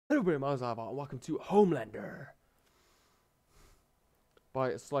Hello, everybody, and welcome to Homelander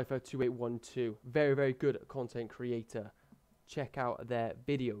by Slyfer2812. Very, very good content creator. Check out their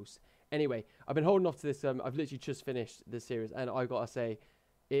videos. Anyway, I've been holding off to this. I've literally just finished this series, and I gotta say,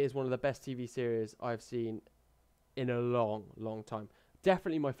 it is one of the best TV series I've seen in a long, long time.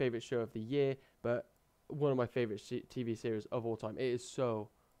 Definitely my favorite show of the year, but one of my favorite TV series of all time. It is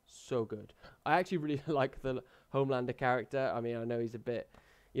so, so good. I actually really like the Homelander character. I mean, I know he's a bit,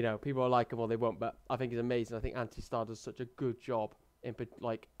 you know, people will like him or they won't, but I think he's amazing. I think Anti-Star does such a good job in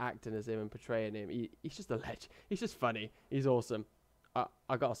like acting as him and portraying him. He's just a legend. He's just funny. He's awesome.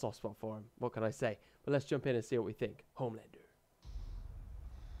 I got a soft spot for him. What can I say? But let's jump in and see what we think. Homelander.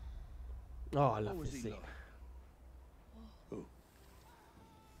 Oh, I love this scene. Who?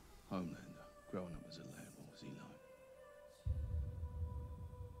 Homelander. Growing up as a lad, what was he like?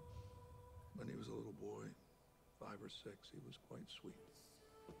 When he was a little boy, 5 or 6, he was quite sweet.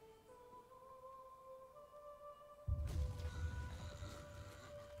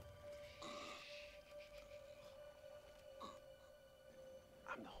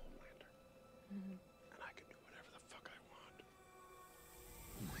 I'm the Homelander. And I can do whatever the fuck I want.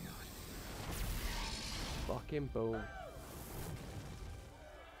 Oh my god. Fucking boom.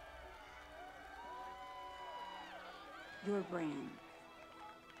 Your brand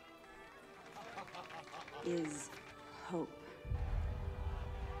is hope.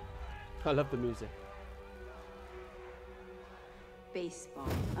 I love the music. Baseball,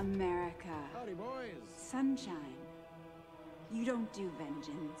 America. Howdy, boys. Sunshine. You don't do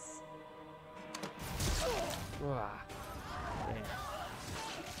vengeance. Ah, yeah.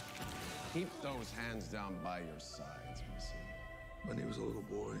 Keep those hands down by your sides, Missy. When he was a little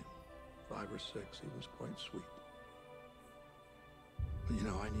boy, 5 or 6, he was quite sweet. But you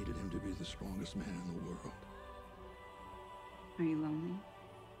know, I needed him to be the strongest man in the world. Are you lonely?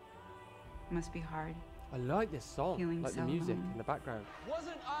 Must be hard. I like this song. Feeling Like the so music alone. in the background.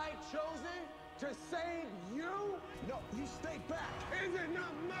 Wasn't I chosen to save you? No, you stay back. Is it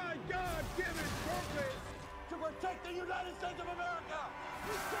not my God-given purpose to protect the United States of America?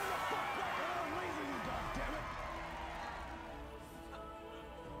 You stay the fuck back or I'm leaving you, goddammit!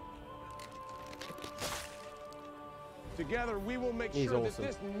 Together, we will make He's sure awesome.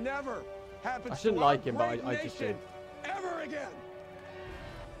 that this never happens I shouldn't to our like him, but great I just nation did. ever again.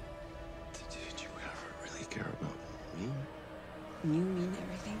 Did you ever really care about me? You mean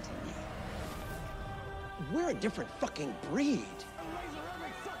everything to me. We're a different fucking breed. I laser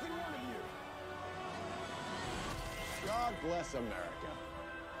every fucking one of you. God bless America.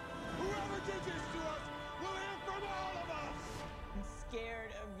 Whoever did this to us will hear from all of us. I'm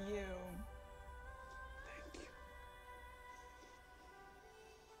scared of you. Thank you.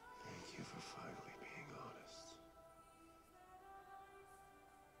 Thank you for finally being honest.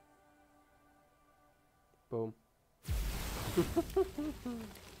 Boom.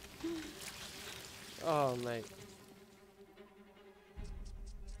 Oh, mate.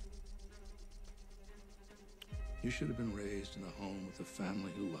 You should have been raised in a home with a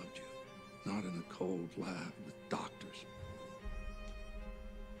family who loved you, not in a cold lab with doctors.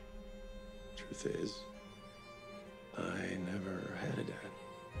 Truth is, I never had a dad.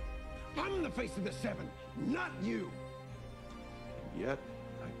 I'm the face of the 7, not you. And yet,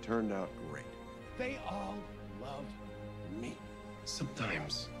 I turned out great. They all loved me.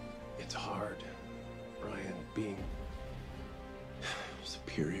 Sometimes it's hard, Brian, being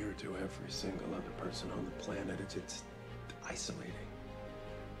superior to every single other person on the planet. It's isolating.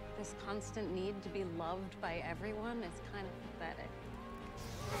 This constant need to be loved by everyone is kind of pathetic.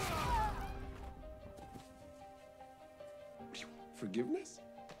 What do you want, forgiveness?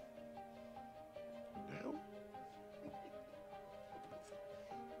 Now?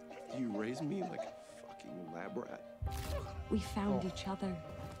 You raised me like a fucking lab rat. We found each other.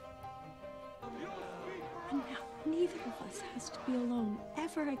 And now neither of us has to be alone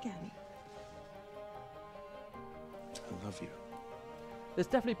ever again. I love you. There's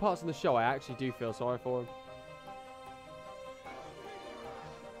definitely parts of the show I actually do feel sorry for him.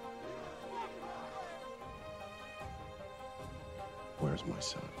 Where's my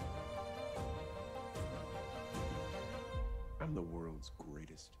son? I'm the world's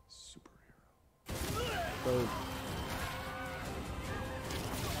greatest superhero. Boom.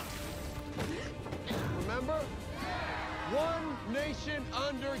 Remember? One nation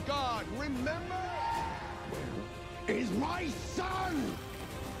under God. Remember? Where is my son?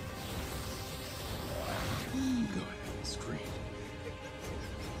 Go ahead and scream.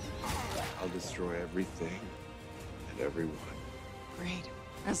 I'll destroy everything and everyone. Great.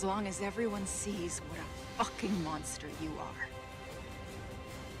 As long as everyone sees what a fucking monster you are.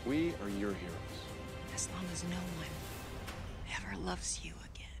 We are your heroes. As long as no one ever loves you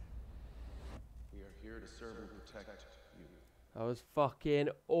again. We are here to serve and protect you. That was fucking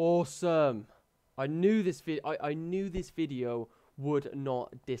awesome. I knew this video would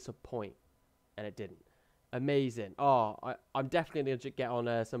not disappoint, and it didn't. Amazing. Oh, I'm definitely gonna get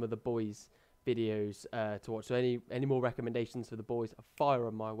on some of the boys' videos to watch. So any more recommendations for the boys, fire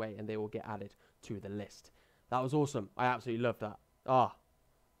them my way, and they will get added to the list. That was awesome. I absolutely loved that.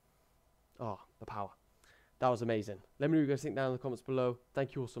 The power. That was amazing. Let me know what you guys think down in the comments below.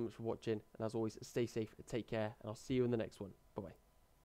 Thank you all so much for watching, and as always, stay safe, take care, and I'll see you in the next one. Bye bye.